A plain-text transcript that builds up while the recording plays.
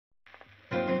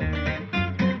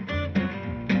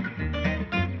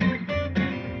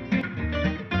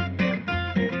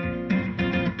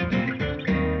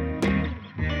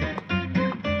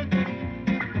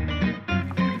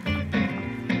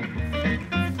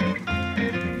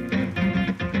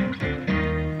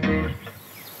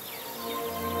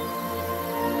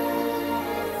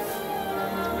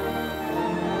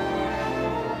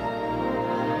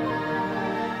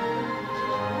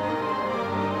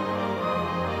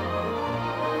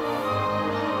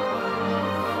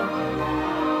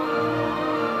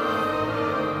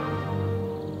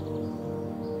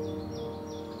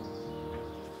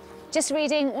Just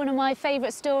reading one of my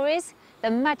favourite stories,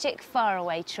 The Magic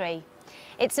Faraway Tree.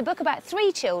 It's a book about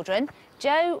three children,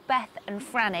 Joe, Beth and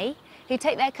Franny, who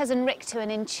take their cousin Rick to an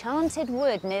enchanted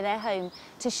wood near their home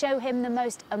to show him the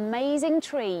most amazing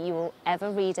tree you will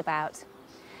ever read about.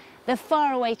 The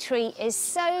faraway tree is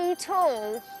so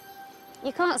tall,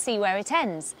 you can't see where it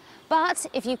ends. But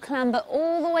if you clamber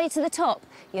all the way to the top,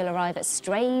 you'll arrive at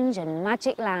strange and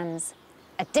magic lands.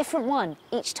 A different one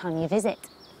each time you visit.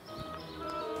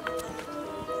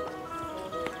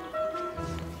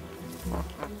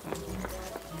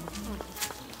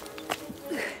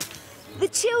 The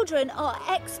children are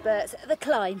experts at the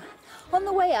climb. On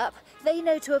the way up, they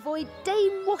know to avoid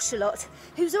Dame Washalot,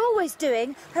 who's always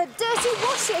doing her dirty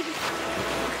washing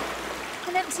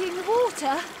and emptying the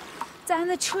water down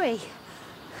the tree.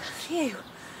 Phew.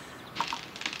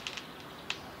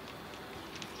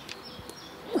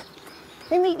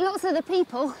 They meet lots of the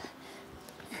people,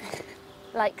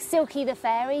 like Silky the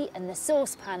Fairy and the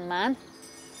Saucepan Man,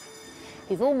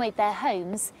 who've all made their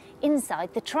homes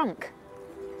inside the trunk.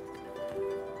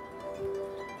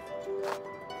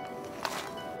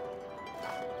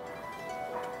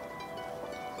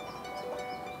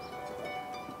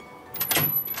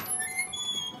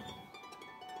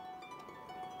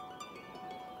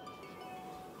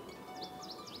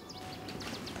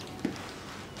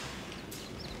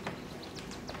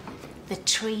 The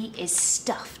tree is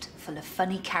stuffed full of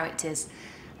funny characters,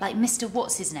 like Mr.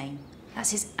 What's-his-name.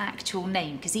 That's his actual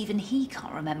name, because even he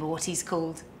can't remember what he's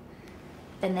called.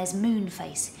 Then there's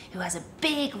Moonface, who has a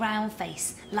big round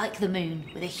face, like the moon,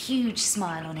 with a huge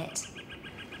smile on it.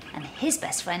 And his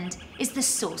best friend is the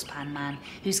Saucepan Man,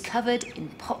 who's covered in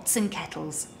pots and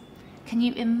kettles. Can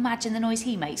you imagine the noise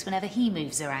he makes whenever he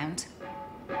moves around?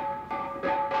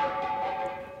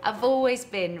 I've always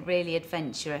been really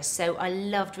adventurous, so I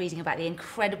loved reading about the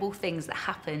incredible things that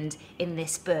happened in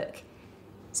this book.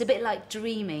 It's a bit like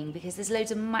dreaming, because there's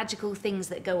loads of magical things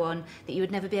that go on that you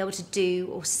would never be able to do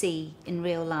or see in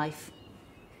real life.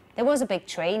 There was a big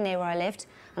tree near where I lived,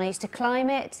 and I used to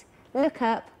climb it, look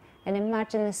up, and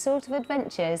imagine the sort of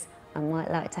adventures I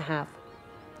might like to have.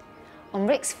 On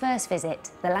Rick's first visit,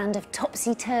 the land of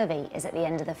Topsy-Turvy is at the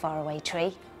end of the faraway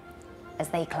tree. As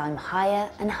they climb higher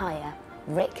and higher,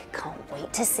 Rick can't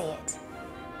wait to see it.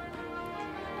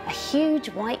 A huge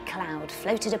white cloud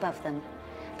floated above them,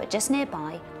 but just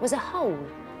nearby was a hole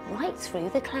right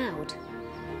through the cloud.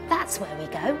 "That's where we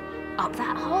go, up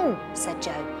that hole," said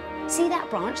Joe. "See that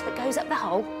branch that goes up the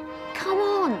hole? Come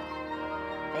on!"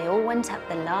 They all went up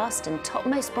the last and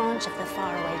topmost branch of the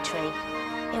faraway tree.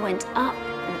 It went up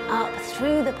and up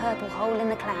through the purple hole in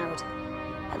the cloud.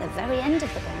 At the very end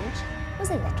of the branch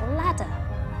was a little ladder.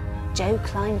 Joe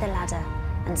climbed the ladder,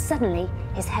 and suddenly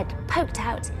his head poked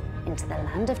out into the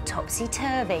land of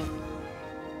Topsy-Turvy.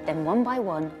 Then one by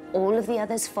one, all of the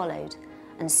others followed,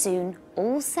 and soon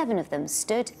all 7 of them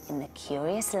stood in the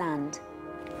curious land.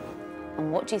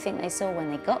 And what do you think they saw when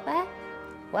they got there?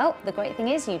 Well, the great thing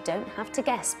is you don't have to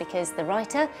guess, because the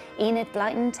writer, Enid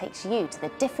Blyton, takes you to the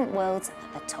different worlds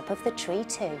at the top of the tree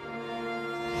too.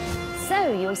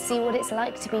 So you'll see what it's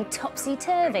like to be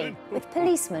topsy-turvy, with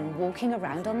policemen walking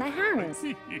around on their hands.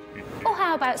 Or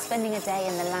how about spending a day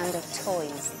in the land of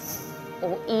toys?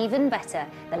 Or even better,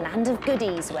 the land of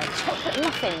goodies, where chocolate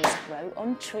muffins grow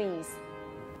on trees.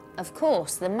 Of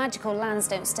course, the magical lands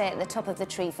don't stay at the top of the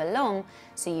tree for long,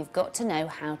 so you've got to know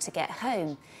how to get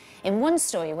home. In one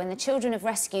story, when the children have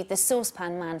rescued the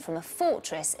Saucepan Man from a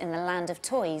fortress in the land of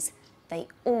toys, they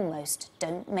almost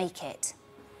don't make it.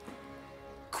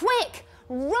 "Quick!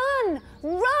 Run!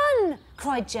 Run!"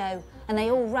 cried Joe, and they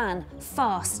all ran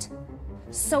fast.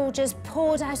 Soldiers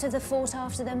poured out of the fort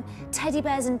after them, teddy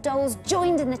bears and dolls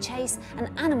joined in the chase,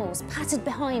 and animals pattered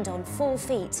behind on 4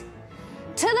 feet.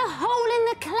 "To the hole in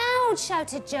the cloud!"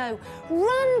 shouted Joe.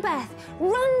 "Run, Beth!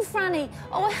 Run, Franny!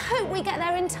 Oh, I hope we get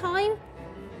there in time!"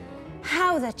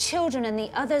 How the children and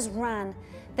the others ran!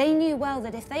 They knew well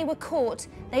that if they were caught,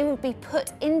 they would be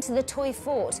put into the toy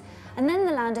fort, and then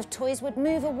the land of toys would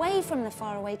move away from the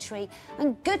faraway tree,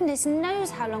 and goodness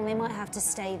knows how long they might have to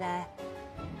stay there.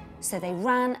 So they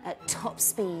ran at top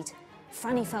speed.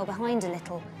 Franny fell behind a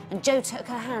little, and Joe took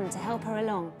her hand to help her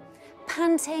along.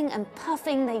 Panting and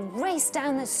puffing, they raced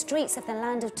down the streets of the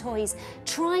land of toys,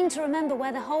 trying to remember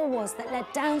where the hole was that led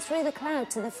down through the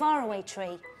cloud to the faraway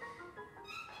tree.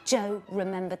 Joe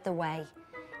remembered the way.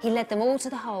 He led them all to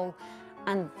the hole,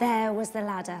 and there was the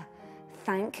ladder.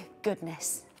 Thank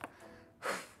goodness.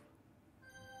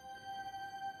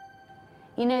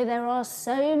 You know, there are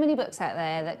so many books out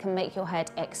there that can make your head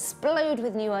explode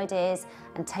with new ideas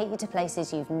and take you to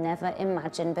places you've never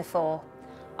imagined before.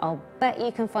 I'll bet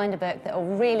you can find a book that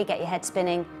will really get your head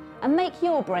spinning and make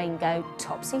your brain go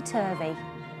topsy-turvy.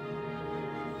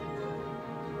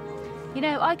 You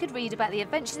know, I could read about the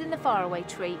adventures in the Faraway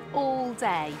Tree all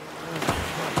day.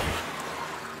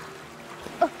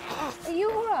 Are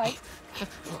you all right?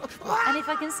 And if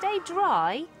I can stay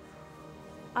dry,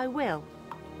 I will.